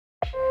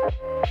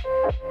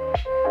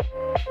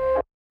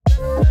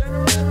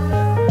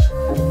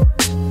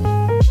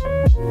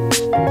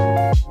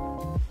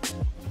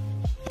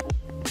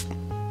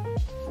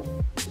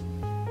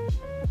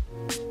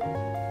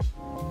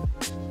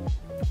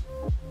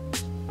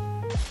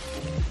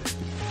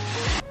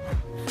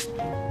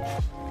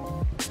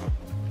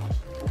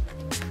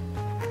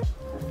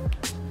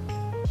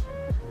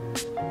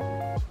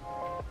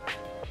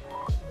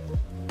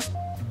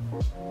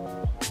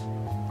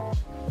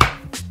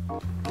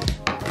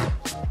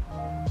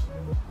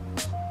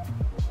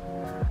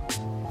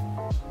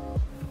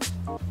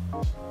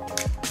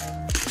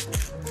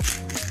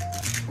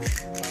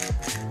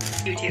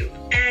YouTube.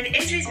 And in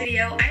today's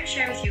video, I'm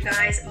sharing with you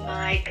guys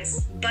my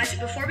tips. But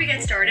before we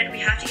get started, we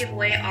have to give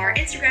away our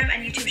Instagram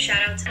and YouTube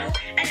shoutouts,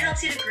 and it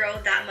helps you to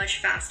grow that much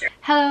faster.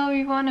 Hello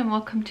everyone and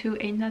welcome to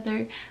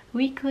another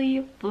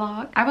weekly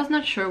vlog. I was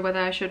not sure whether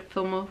I should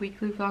film a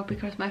weekly vlog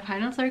because my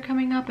finals are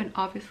coming up and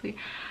obviously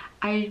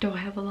I don't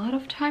have a lot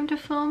of time to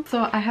film.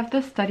 So I have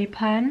this study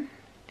plan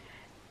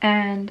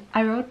and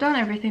I wrote down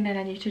everything that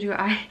I need to do.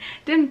 I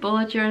didn't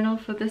bullet journal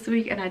for this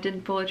week and I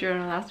didn't bullet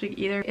journal last week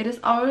either. It is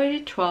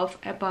already 12,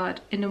 but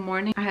in the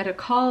morning I had a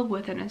call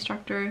with an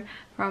instructor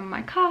from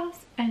my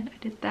class and I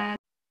did that.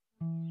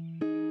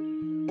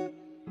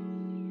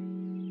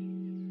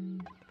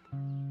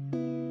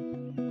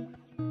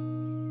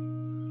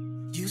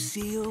 You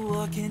see her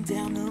walking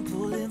down the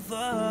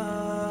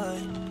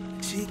boulevard.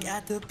 She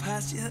got the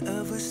posture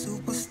of a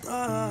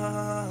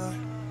superstar.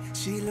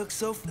 She looks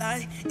so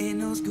fly in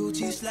those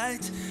Gucci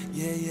slides.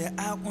 Yeah,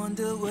 I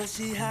wonder what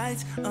she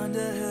hides under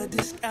her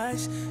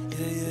disguise.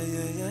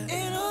 Yeah.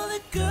 And all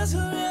the girls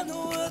around the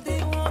world,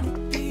 they wanna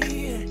be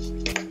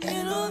it.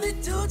 And all the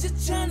dudes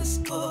are trying to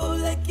score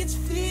like it's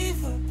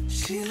fever.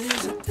 She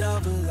lives a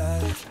double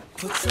life,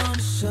 puts on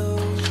a show.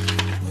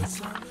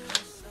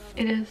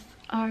 It is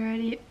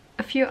already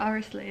a few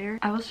hours later.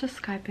 I was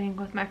just Skyping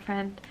with my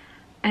friend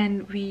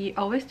and we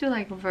always do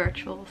like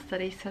virtual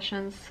study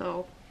sessions,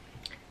 so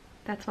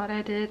that's what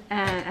I did.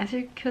 And as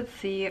you could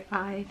see,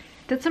 I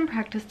did some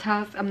practice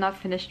tasks. I'm not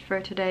finished for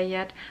today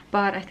yet,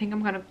 but I think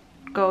I'm gonna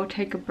go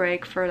take a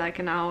break for like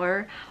an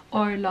hour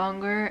or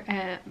longer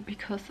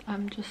because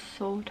I'm just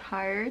so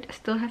tired. I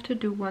still have to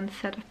do one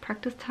set of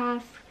practice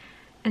tasks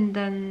and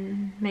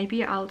then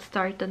maybe I'll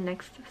start the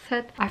next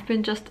set. I've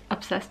been just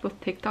obsessed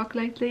with TikTok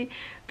lately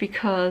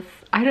because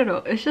I don't know,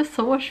 it's just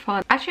so much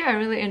fun. Actually, I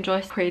really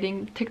enjoy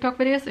creating TikTok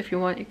videos. If you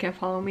want, you can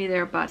follow me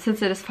there, but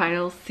since it is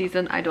finals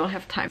season, I don't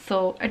have time.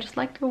 So I just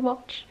like to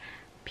watch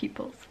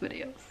people's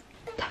videos.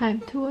 Time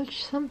to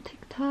watch some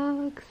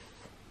TikToks.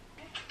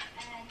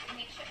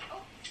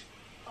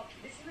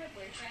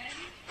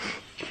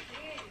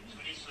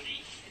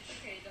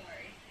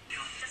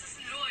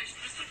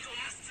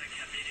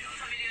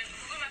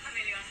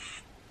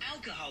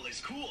 Alcohol is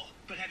cool,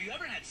 but have you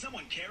ever had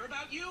someone care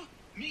about you?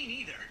 Me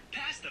neither.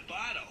 Pass the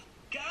bottle.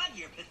 God,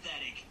 you're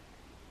pathetic.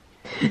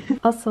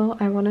 Also,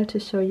 I wanted to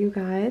show you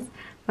guys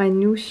my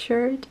new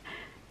shirt.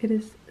 It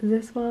is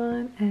this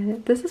one,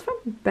 and this is from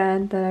a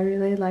band that I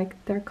really like.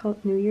 They're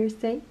called New Year's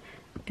Day,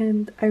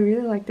 and I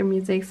really like their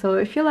music. So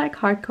if you like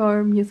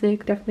hardcore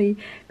music, definitely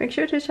make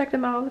sure to check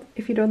them out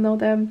if you don't know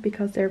them,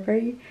 because they're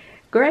very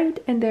great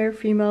and they're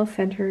female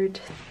centered.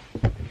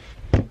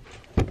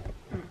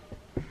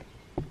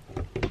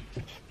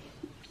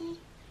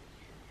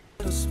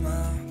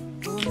 Smile,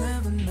 you'll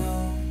never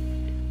know.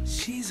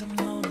 She's a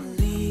Mona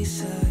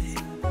Lisa.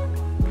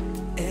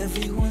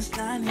 Everyone's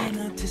lining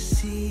up to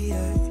see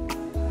her.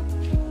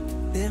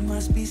 There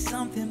must be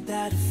something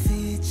about her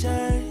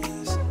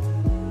features.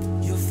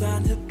 You'll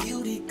find her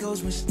beauty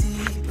goes much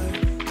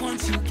deeper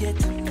once you get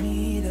to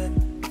meet her.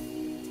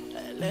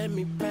 Let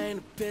me paint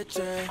a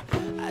picture.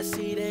 I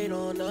see they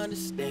don't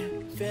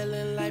understand.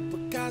 Feeling like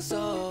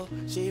Picasso.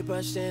 She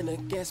brushing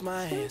against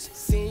my hands.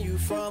 Seen you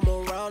from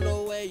around the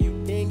way. You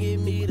didn't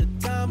give me the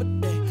time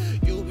of day.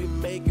 You be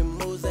making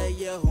moves that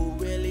yeah, who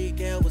really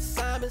care what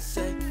Simon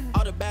say?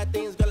 All the bad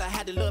things, girl, I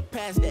had to look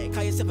past that.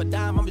 Call yourself a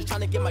dime, I'm just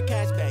trying to get my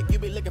cash back. You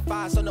be looking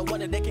fine, so no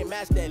wonder they can't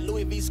match that.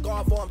 Louis V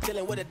scarf, or I'm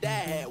chilling with a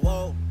dad hat.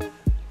 Whoa,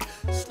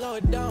 slow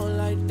it down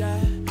like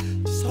that.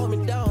 Just hold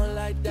me down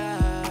like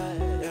that.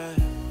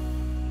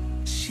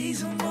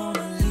 She's a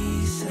Mona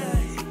Lisa.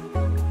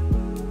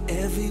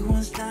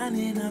 Everyone's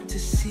lining up to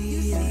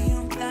see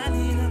her.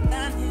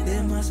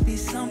 There must be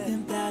something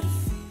about her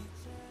feet.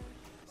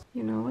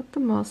 You know what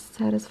the most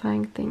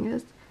satisfying thing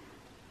is?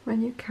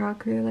 When you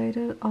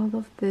calculated all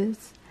of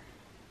this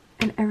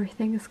and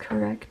everything is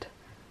correct.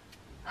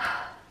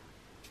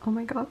 Oh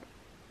my god.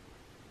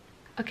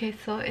 Okay,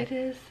 so it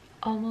is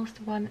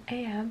almost 1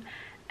 AM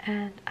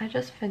and I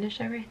just finished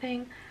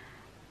everything.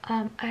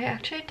 I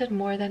actually did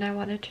more than I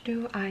wanted to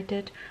do. I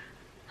did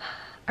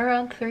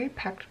around 3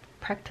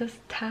 practice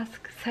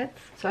task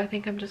sets, so I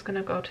think I'm just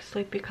gonna go to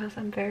sleep because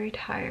I'm very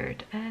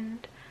tired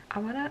and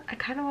I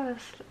kind of want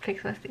to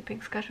fix my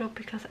sleeping schedule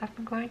because I've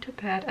been going to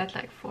bed at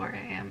like 4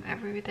 AM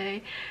every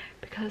day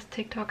because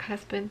TikTok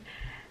has been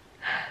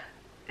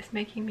is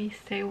making me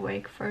stay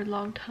awake for a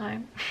long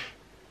time.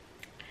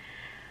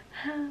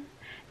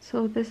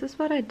 So this is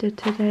what I did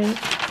today.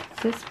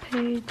 This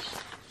page,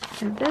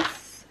 and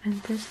this,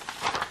 and this,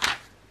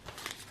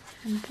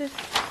 and this,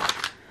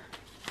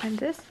 and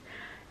this,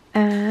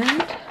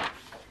 and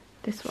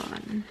this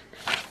one.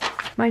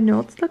 My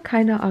notes look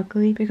kind of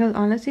ugly because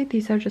honestly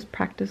these are just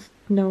practice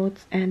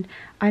notes and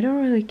I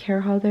don't really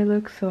care how they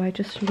look, so I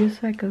just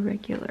use like a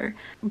regular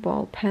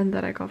ball pen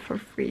that I got for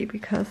free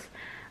because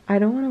I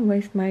don't want to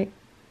waste my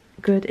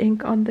good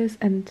ink on this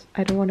and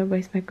I don't want to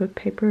waste my good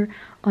paper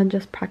on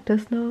just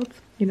practice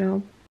notes, you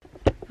know.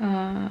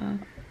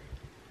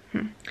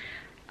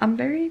 I'm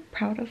very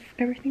proud of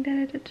everything that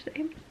I did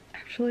today,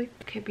 actually.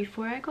 Okay,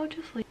 before I go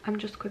to sleep, I'm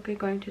just quickly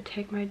going to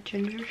take my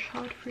ginger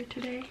shot for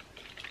today.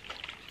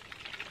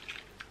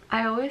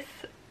 I always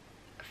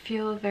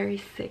feel very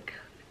sick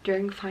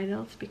during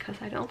finals because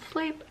I don't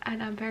sleep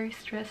and I'm very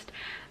stressed,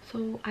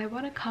 so I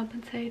want to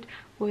compensate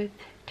with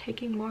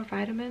taking more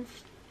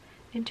vitamins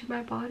into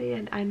my body.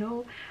 And I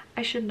know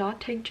I should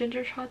not take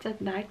ginger shots at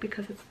night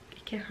because it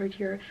can hurt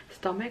your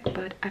stomach,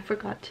 but I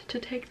forgot to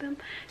take them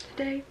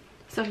today,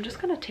 so I'm just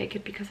gonna take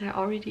it because I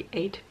already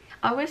ate.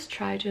 I always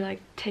try to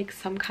like take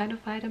some kind of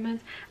vitamins.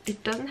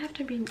 It doesn't have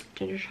to be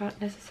ginger shot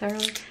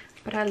necessarily,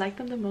 but I like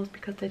them the most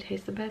because they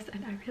taste the best,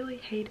 and I really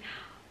hate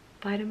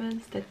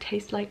vitamins that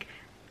taste like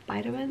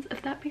vitamins,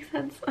 if that makes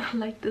sense.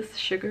 Like this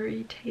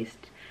sugary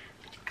taste.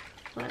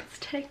 Let's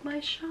take my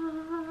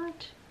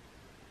shot.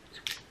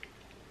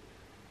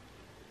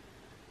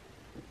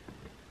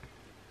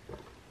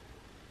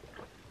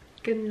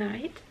 Good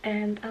night,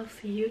 and I'll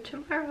see you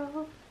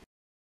tomorrow.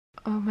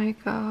 Oh my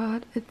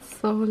god, it's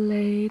so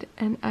late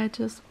and I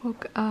just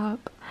woke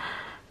up.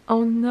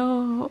 Oh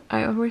no,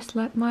 I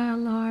overslept my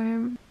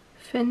alarm.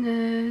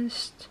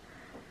 Finished.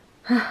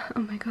 Oh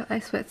my god, I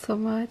sweat so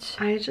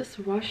much. I just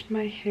washed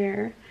my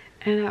hair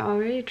and I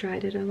already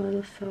dried it a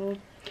little, so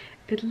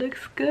it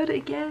looks good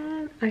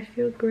again. I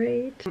feel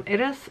great.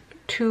 It is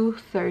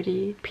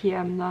 2:30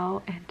 p.m.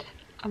 now and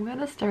I'm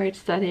gonna start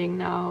studying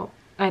now.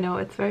 I know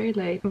it's very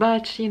late,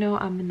 but you know,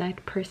 I'm a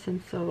night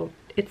person, so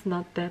it's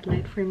not that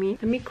late for me.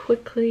 Let me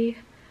quickly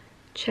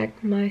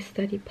check my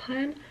study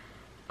plan.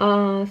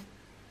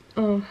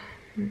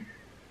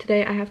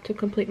 Today I have to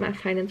complete my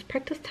finance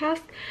practice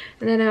task,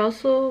 and then I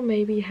also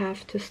maybe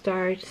have to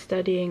start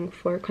studying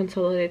for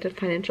consolidated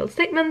financial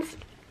statements.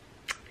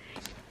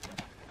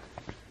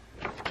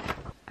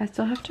 I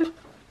still have to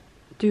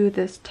do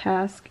this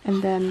task,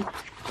 and then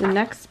the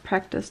next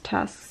practice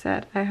task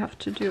set I have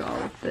to do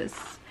all of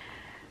this.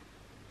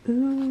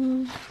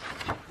 Ooh.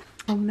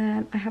 Oh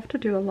man, I have to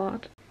do a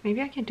lot.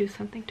 Maybe I can do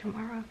something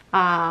tomorrow.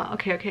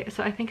 Okay,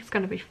 so I think it's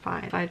gonna be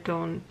fine if I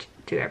don't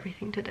do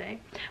everything today.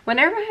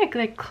 Whenever I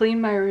like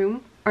clean my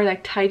room or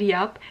like tidy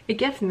up, it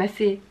gets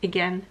messy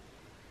again.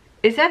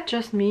 Is that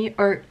just me?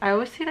 Or I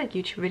always see like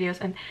YouTube videos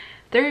and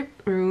their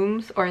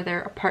rooms or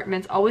their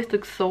apartments always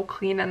look so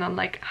clean, and I'm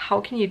like, how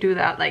can you do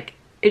that? Like,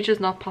 it's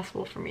just not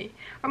possible for me.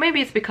 Or maybe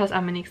it's because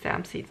I'm in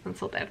exam season,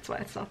 so that's why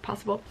it's not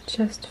possible.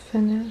 Just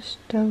finished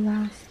the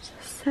last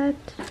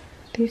set.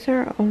 These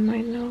are all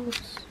my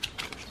notes.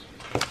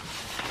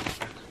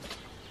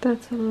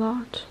 That's a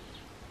lot.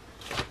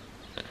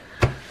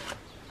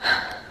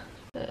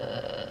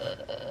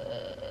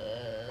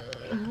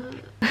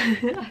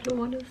 I don't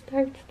want to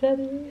start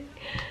studying.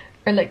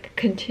 Or like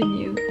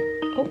continue.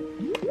 Oh,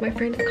 my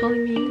friend is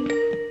calling me.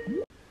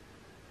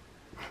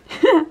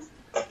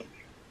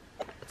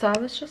 So I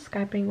was just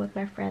Skyping with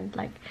my friend,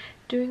 like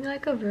doing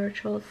like a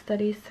virtual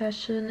study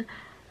session,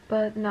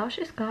 but now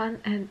she's gone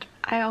and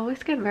I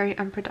always get very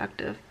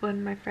unproductive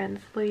when my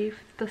friends leave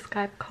the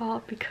Skype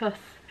call because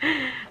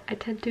I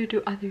tend to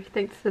do other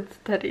things than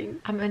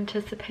studying. I'm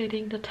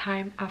anticipating the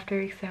time after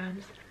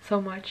exams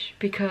so much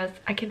because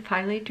I can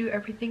finally do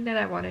everything that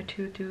I wanted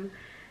to do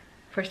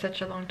for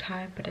such a long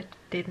time, but I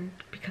didn't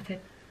because I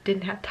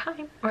didn't have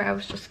time, or I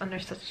was just under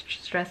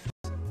such stress.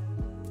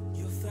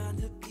 You'll find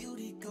the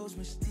beauty goes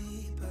much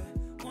deeper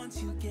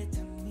once you get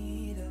to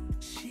meet her.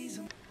 She's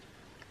a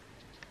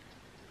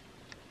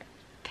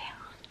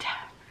Filter.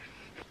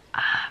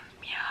 I'm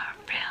your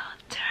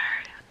filter.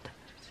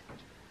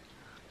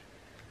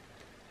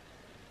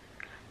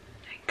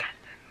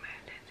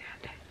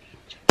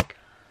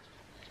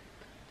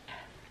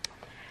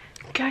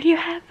 Girl, you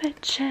have a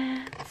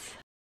chance.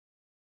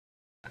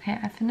 Okay,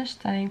 I finished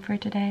studying for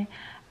today.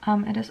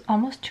 It is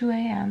almost 2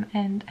 a.m.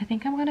 and I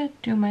think I'm gonna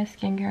do my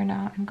skincare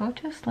now and go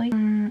to sleep.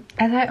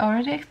 As I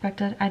already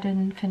expected, I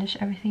didn't finish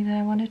everything that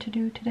I wanted to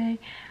do today,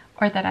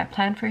 or that I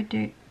planned for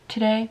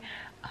today,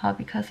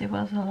 because it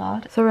was a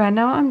lot. So right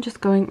now I'm just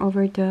going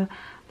over the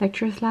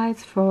lecture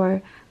slides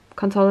for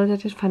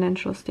consolidated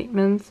financial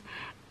statements,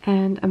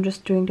 and I'm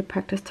just doing the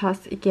practice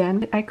tasks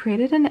again. I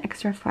created an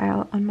extra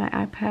file on my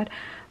iPad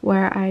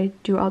where I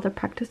do all the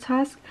practice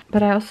tasks,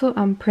 but I also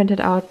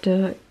printed out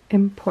the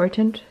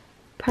important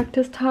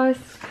practice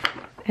tasks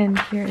and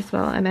here as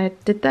well, and I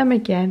did them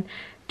again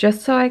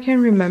just so I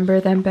can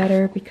remember them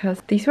better,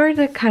 because these were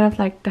the kind of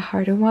like the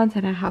harder ones,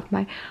 and I have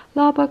my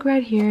law book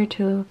right here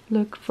to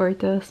look for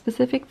the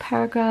specific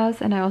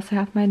paragraphs, and I also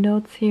have my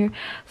notes here.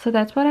 So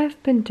that's what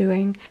I've been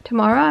doing.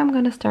 Tomorrow I'm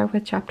gonna start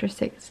with chapter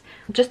 6.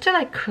 Just to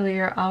like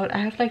clear out, I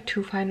have like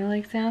 2 final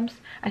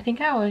exams. I think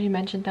I already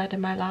mentioned that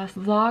in my last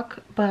vlog,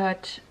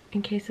 but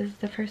in case this is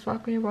the first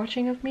vlog you're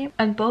watching of me,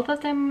 and both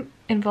of them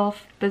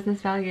involve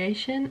business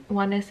valuation.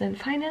 One is in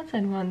finance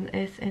and one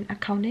is in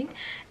accounting,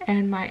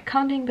 and my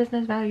accounting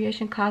business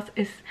valuation class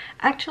is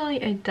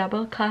actually a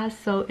double class,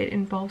 so it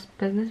involves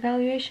business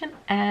valuation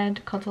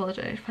and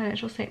consolidated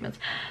financial statements.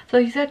 So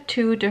these are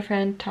 2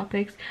 different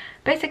topics.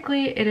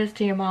 Basically it is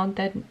the amount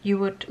that you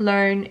would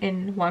learn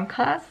in one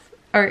class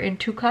or in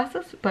 2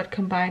 classes but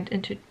combined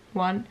into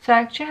one. So I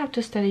actually have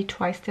to study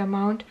twice the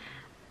amount,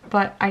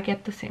 but I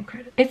get the same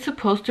credit. It's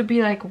supposed to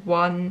be like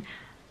one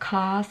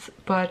class,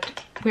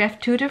 but we have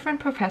 2 different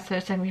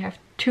professors and we have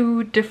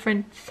 2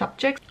 different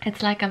subjects.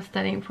 It's like I'm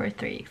studying for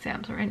 3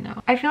 exams right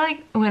now. I feel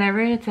like whenever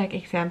it's like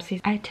exam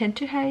season, I tend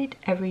to hate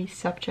every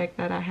subject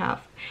that I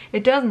have.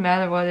 It doesn't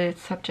matter what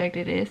subject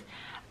it is.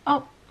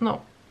 Oh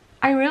no,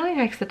 I really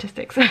like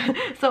statistics.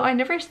 So I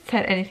never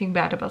said anything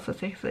bad about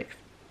statistics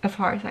as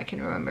far as I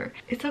can remember.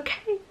 It's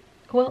okay.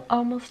 We're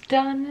almost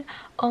done.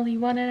 Only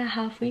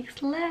 1.5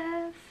 weeks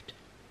left.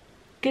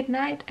 Good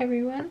night,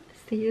 everyone.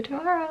 See you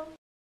tomorrow.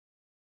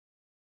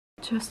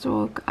 Just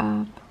woke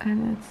up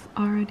and it's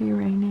already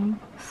raining.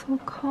 So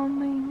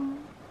calming.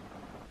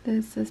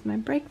 This is my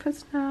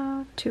breakfast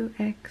now. 2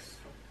 eggs.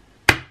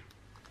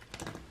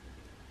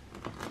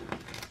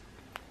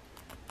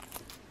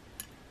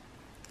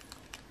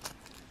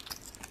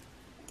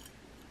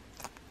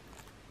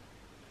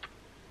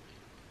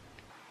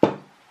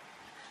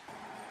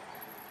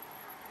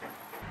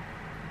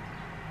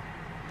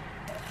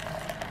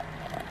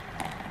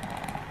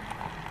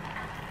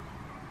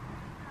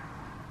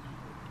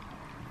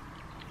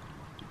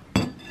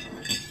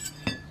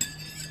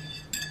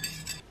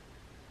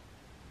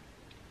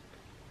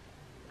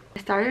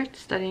 I started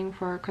studying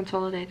for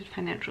consolidated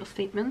financial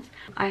statements.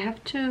 I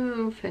have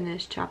to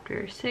finish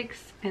chapter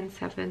 6 and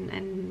 7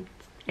 and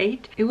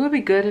 8. It would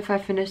be good if I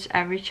finished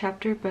every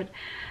chapter, but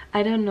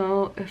I don't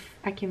know if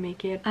I can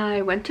make it.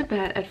 I went to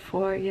bed at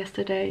 4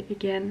 yesterday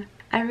again.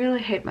 I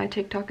really hate my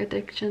TikTok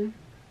addiction.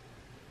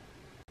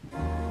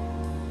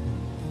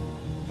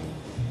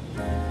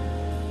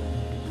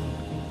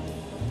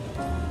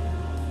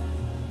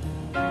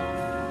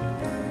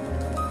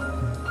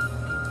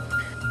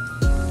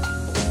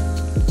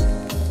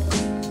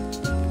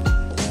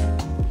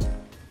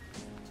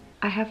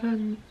 I have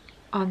an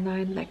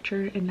online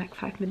lecture in like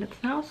 5 minutes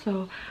now,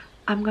 so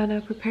I'm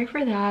gonna prepare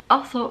for that.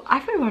 Also,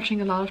 I've been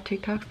watching a lot of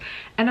TikToks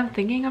and I'm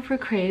thinking of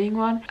recreating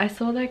one. I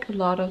saw like a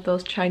lot of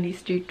those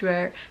Chinese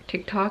streetwear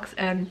TikToks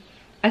and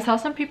I saw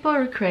some people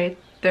recreate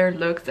their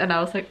looks and I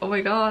was like, oh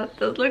my god,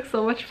 this looks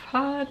so much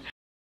fun.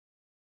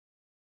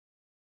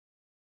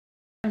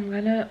 I'm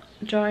gonna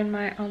join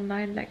my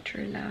online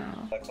lecture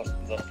now.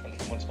 Kostensatz von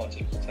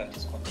 25%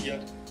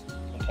 diskontiert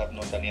und habe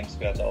eine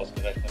Unternehmenswerte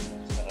ausgerechnet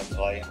und es kann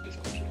 3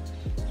 diskontiert.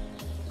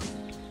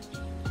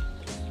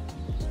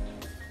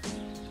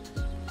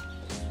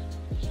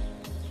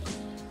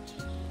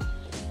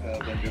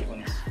 Wenn wir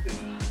uns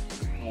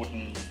in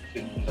Noten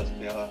finden, dass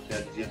der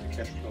realisierte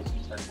Cashflow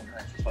zum Zeitpunkt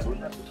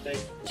 1:200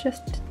 beträgt.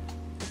 Just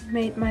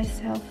made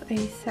myself a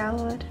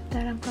salad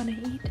that I'm gonna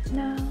eat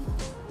now.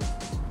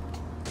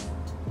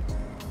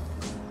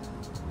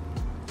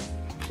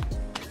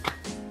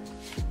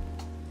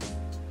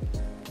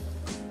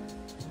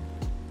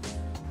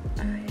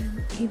 I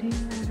am eating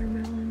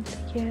watermelons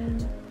again.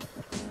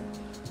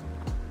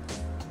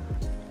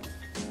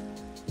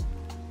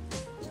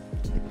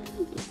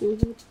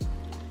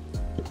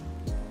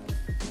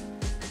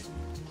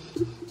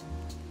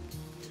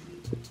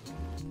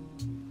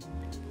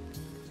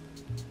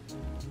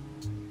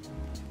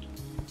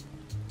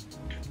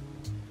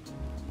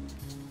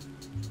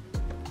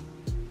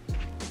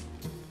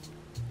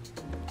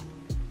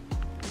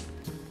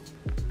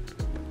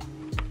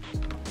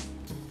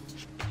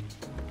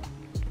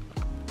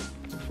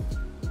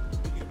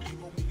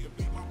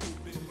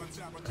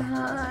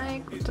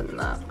 Hi, gute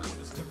Nacht.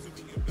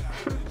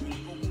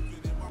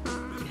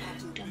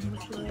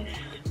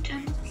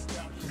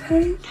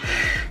 Hey.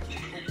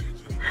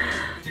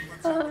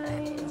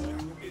 Hi.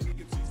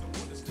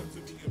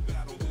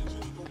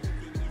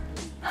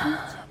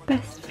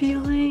 Best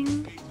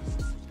feeling.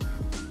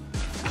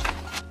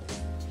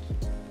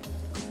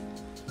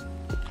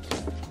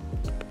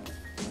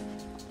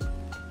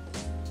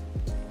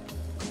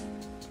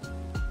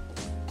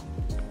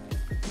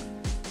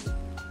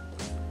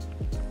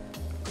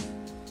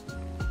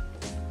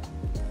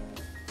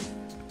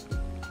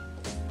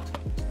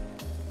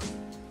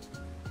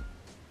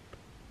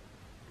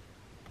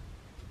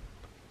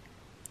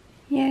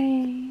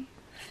 Yay,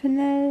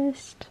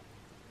 finished.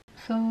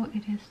 So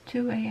it is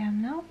 2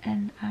 a.m. now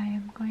and I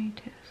am going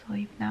to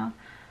sleep now.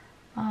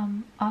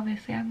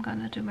 Obviously I'm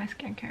gonna do my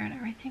skincare and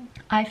everything.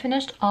 I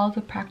finished all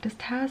the practice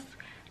tasks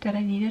that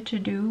I needed to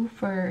do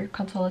for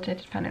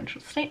consolidated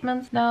financial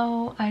statements.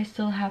 Now I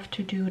still have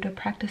to do the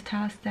practice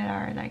tasks that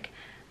are like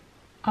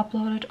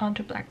uploaded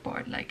onto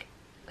Blackboard like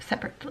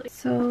separately.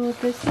 So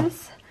this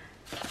is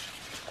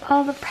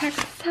all the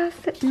practice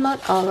tasks,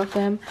 not all of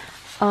them.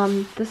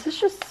 This is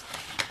just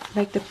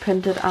like the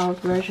printed out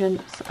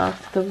versions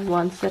of the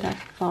ones that I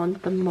found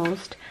the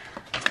most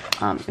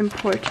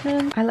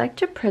important. I like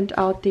to print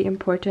out the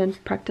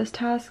important practice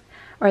tasks,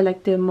 or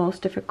like the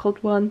most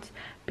difficult ones,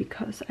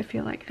 because I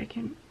feel like I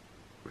can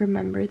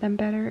remember them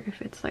better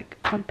if it's like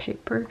on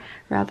paper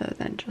rather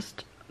than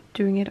just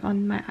doing it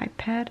on my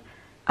iPad.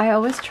 I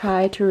always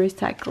try to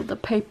recycle the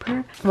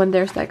paper when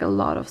there's like a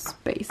lot of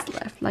space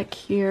left. Like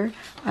here,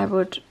 I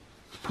would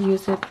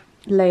use it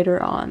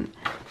later on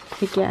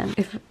again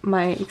if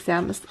my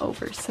exam is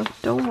over, so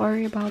don't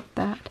worry about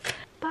that.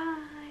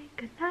 Bye,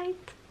 good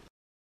night.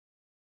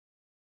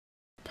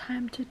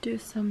 Time to do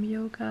some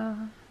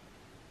yoga.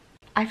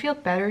 I feel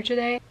better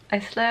today. I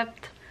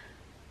slept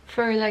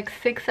for like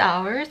 6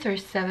 hours or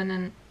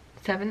 7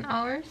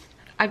 hours.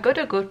 I got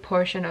a good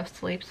portion of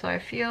sleep, so I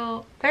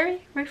feel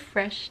very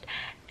refreshed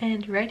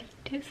and ready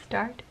to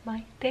start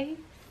my day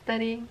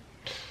studying.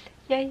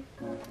 Yay!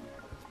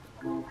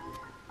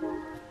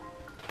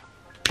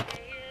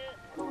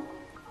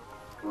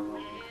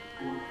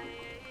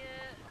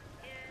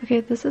 Okay,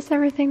 this is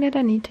everything that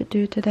I need to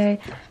do today.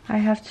 I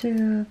have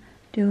to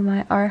do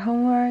my art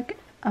homework,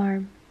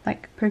 or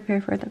like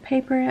prepare for the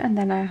paper, and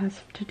then I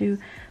have to do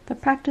the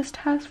practice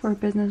task for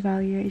business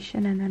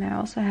valuation, and then I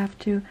also have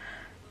to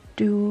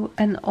do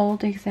an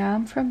old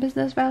exam from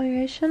business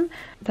valuation.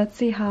 Let's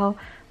see how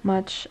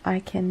much I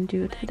can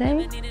do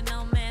today.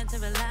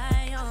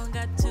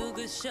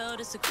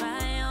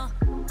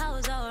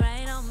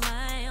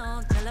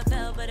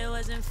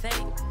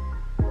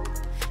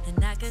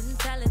 And I couldn't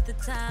tell at the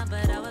time,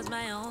 but I was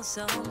my own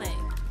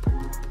soulmate.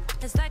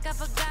 It's like I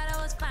forgot I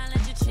was fine,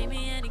 let you treat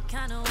me any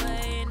kind of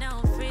way.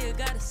 Now I'm free, you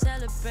gotta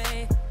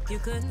celebrate. You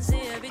couldn't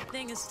see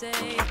everything and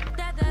stay.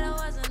 That I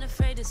wasn't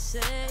afraid to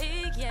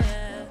say,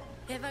 yeah.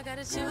 If I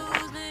gotta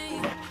choose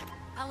me,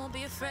 I won't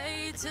be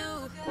afraid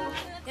to.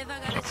 If I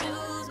gotta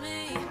choose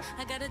me,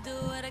 I gotta do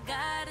what I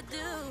gotta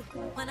do.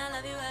 When I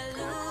love you, I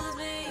lose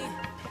me.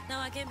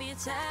 Now I can't be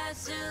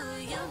attached to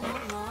you no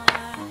more.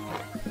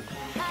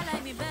 I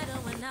like me better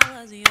when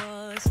I was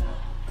yours.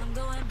 I'm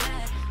going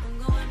back, I'm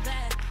going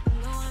back,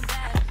 I'm going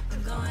back,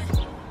 I'm going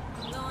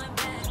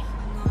back,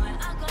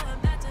 I'm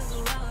going back to who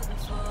I was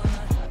before.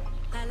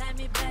 I like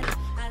me better,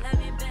 I like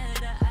me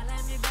better, I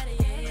like me better,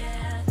 yeah,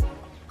 yeah.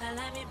 I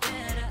like me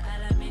better,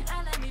 I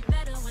like me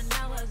better when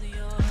I was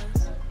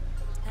yours.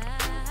 I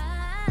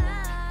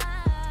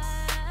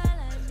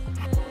like me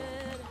better,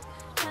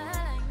 yeah,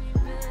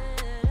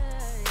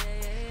 yeah,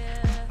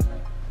 yeah.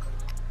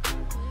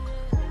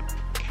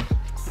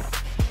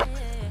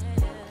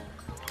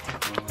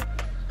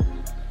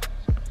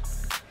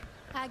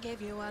 I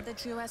gave you all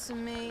that you asked of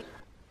me.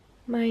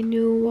 My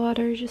new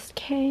water just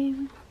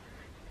came.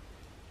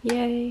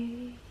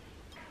 Yay.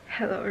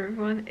 Hello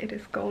everyone, it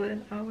is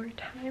golden hour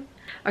time.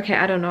 Okay,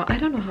 I don't know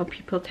how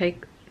people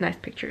take nice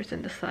pictures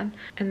in the sun,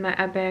 and my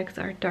eye bags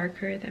are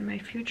darker than my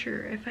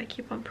future if I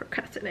keep on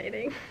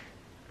procrastinating.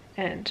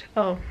 And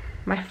oh,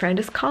 my friend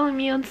is calling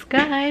me on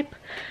Skype.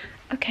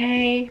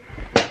 Okay,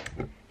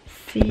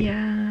 see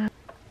ya.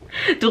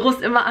 Du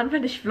rufst immer an,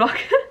 wenn ich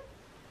vlogge.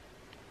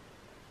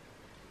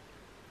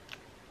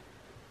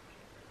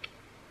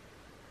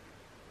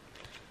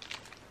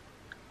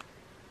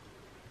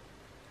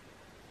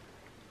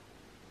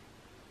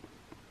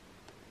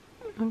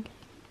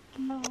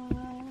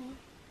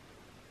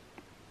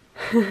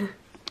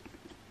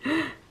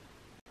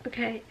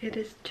 Okay, it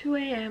is 2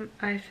 AM.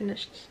 I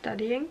finished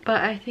studying,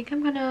 but I think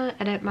I'm gonna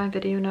edit my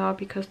video now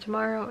because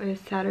tomorrow is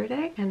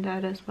Saturday and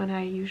that is when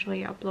I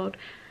usually upload.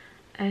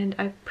 And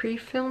I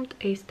pre-filmed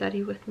a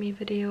study with me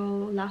video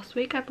last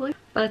week, I believe.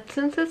 But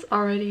since it's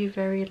already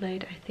very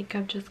late, I think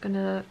I'm just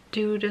gonna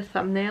do the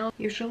thumbnail.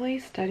 Usually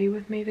study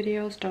with me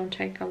videos don't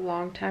take a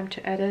long time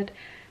to edit.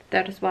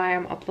 That is why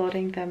I'm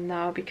uploading them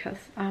now,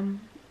 because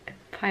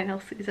final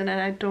season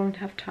and I don't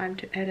have time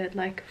to edit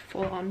like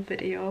full-on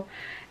video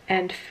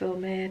and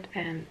film it,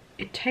 and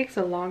it takes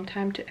a long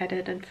time to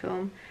edit and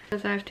film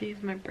because I have to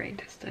use my brain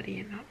to study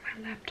and not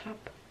my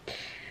laptop.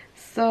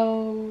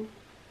 So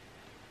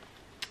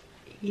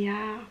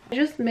yeah, I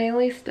just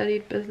mainly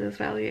studied business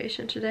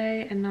valuation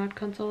today and not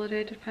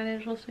consolidated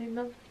financial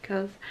statements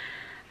because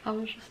I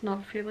was just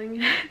not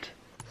feeling it.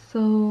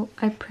 So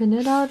I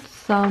printed out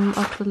some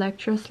of the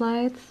lecture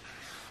slides,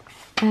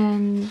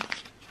 and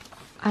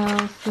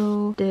I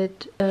also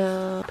did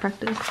a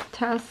practice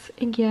test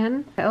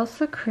again. I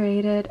also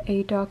created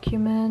a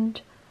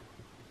document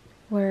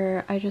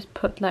where I just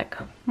put like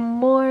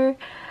more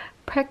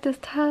practice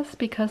tests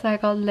because I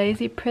got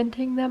lazy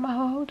printing them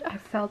out. I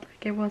felt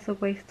like it was a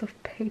waste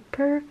of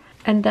paper.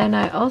 And then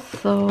I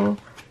also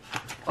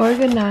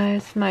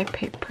organized my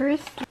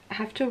papers. I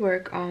have to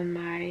work on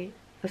my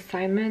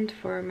assignment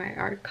for my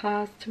art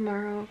class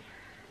tomorrow,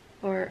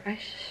 or I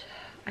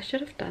should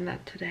have done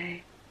that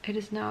today. It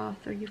is now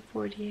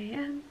 3:40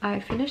 a.m. I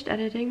finished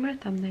editing my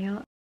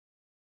thumbnail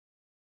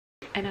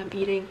and I'm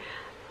eating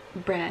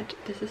bread.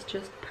 This is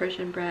just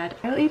Persian bread.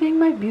 While eating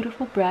my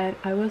beautiful bread,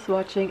 I was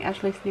watching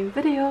Ashley's new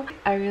video.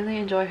 I really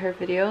enjoy her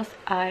videos.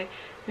 I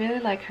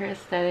really like her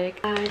aesthetic.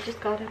 I just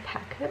got a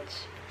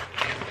package.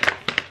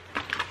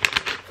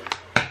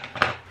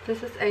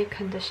 This is a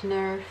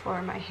conditioner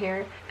for my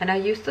hair and I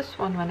used this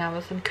one when I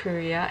was in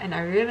Korea and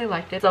I really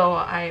liked it, so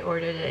I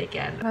ordered it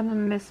again. I'm gonna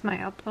miss my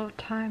upload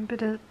time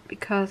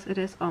because it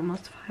is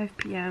almost 5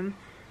 p.m.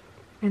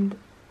 and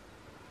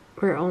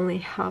we're only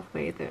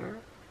halfway there.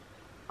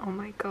 Oh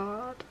my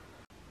god.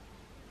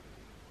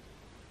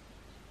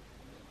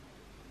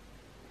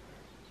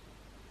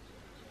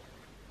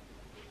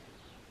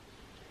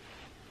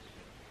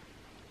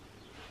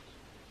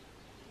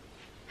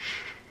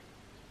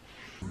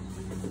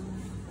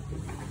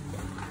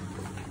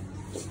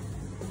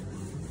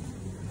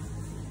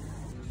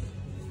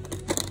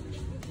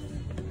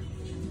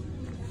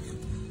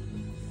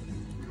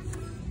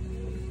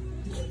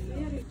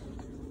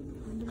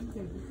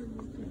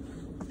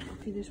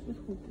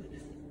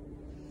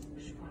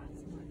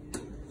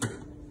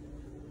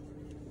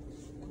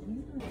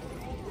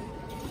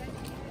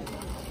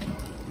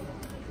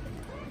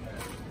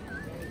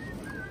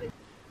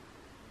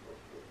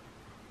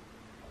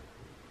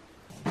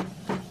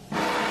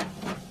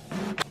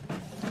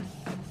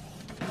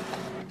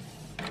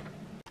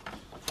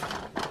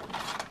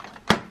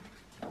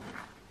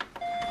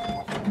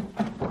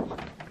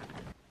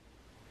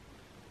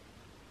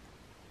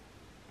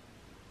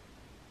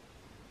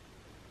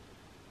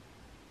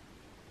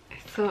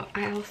 So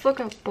I also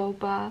got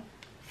boba,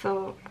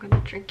 so I'm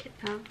gonna drink it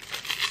now.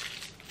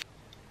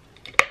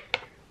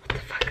 What the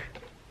fuck?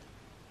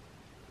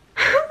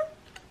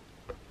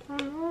 Oh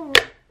no.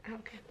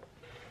 Okay.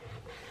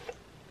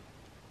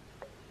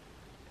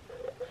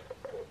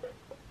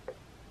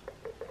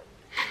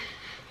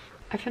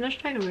 I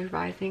finished like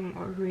revising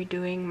or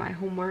redoing my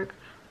homework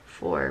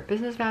for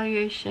business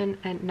valuation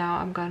and now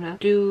I'm gonna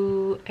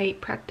do a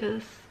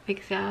practice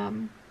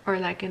exam, or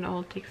like an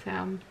old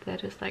exam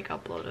that is like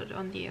uploaded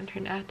on the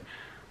internet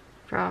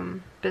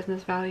from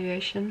business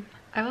valuation.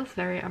 I was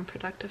very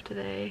unproductive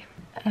today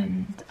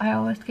and I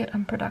always get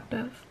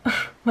unproductive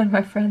when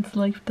my friends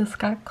leave the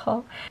Skype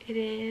call. It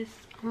is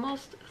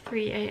almost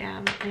 3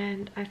 a.m.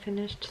 and I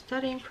finished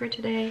studying for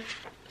today.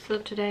 So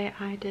today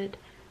I did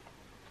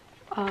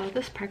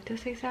this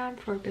practice exam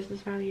for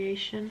business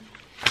valuation.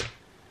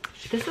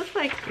 This is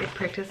like a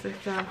practice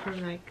exam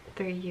from like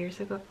 3 years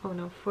ago. Oh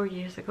no, 4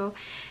 years ago.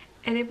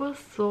 And it was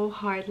so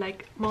hard.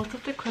 Like most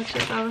of the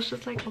questions I was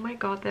just like, oh my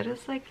god, that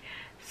is like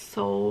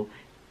so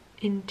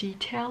in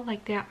detail.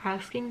 Like they're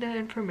asking the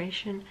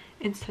information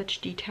in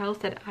such details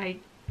that I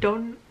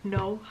don't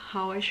know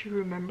how I should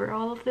remember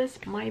all of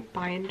this. My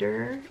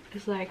binder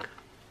is like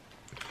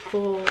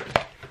full.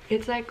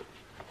 It's like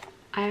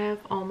I have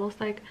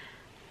almost like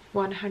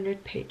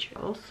 100 pages.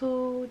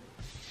 Also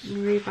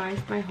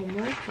revised my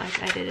homework,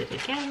 like I did it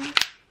again.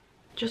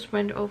 Just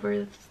went over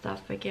the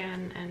stuff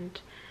again and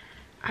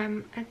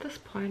I'm at this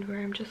point where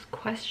I'm just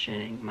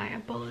questioning my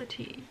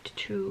ability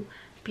to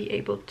be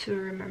able to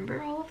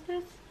remember all of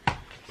this.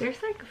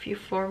 There's like a few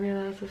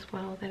formulas as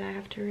well that I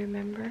have to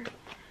remember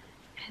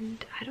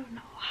and I don't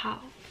know how.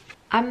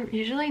 I'm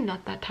usually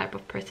not that type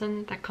of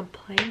person that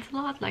complains a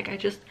lot. Like I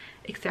just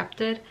accept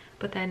it,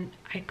 but then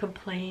I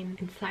complain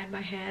inside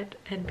my head,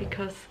 and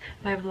because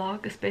my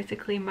vlog is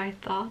basically my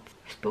thoughts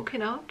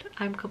spoken out,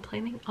 I'm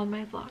complaining on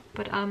my vlog,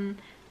 but I'm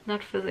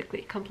not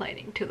physically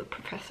complaining to the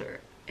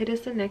professor. It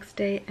is the next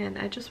day and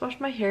I just washed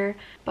my hair,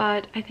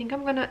 but I think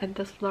I'm gonna end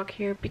this vlog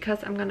here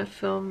because I'm gonna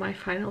film my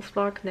finals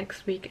vlog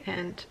next week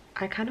and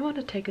I kind of want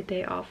to take a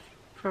day off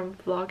from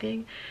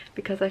vlogging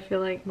because I feel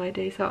like my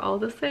days are all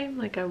the same.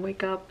 Like I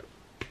wake up,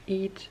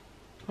 eat,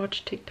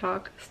 watch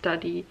TikTok,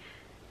 study,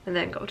 and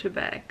then go to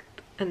bed,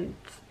 and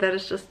that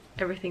is just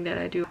everything that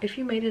I do. If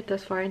you made it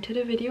this far into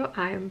the video,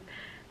 I'm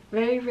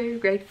very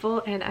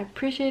grateful and I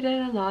appreciate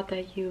it a lot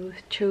that you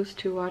chose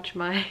to watch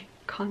my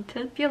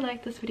content. If you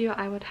like this video,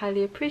 I would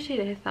highly appreciate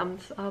a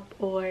thumbs up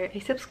or a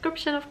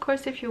subscription, of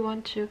course, if you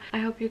want to. I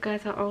hope you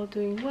guys are all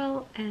doing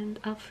well and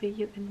I'll see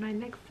you in my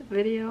next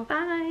video.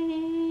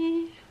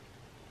 Bye!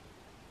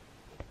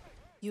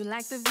 You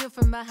like the view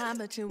from behind,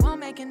 but you won't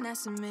make an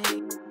ass of me.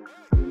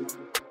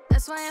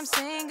 That's why I'm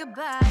saying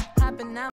goodbye. Hopping out.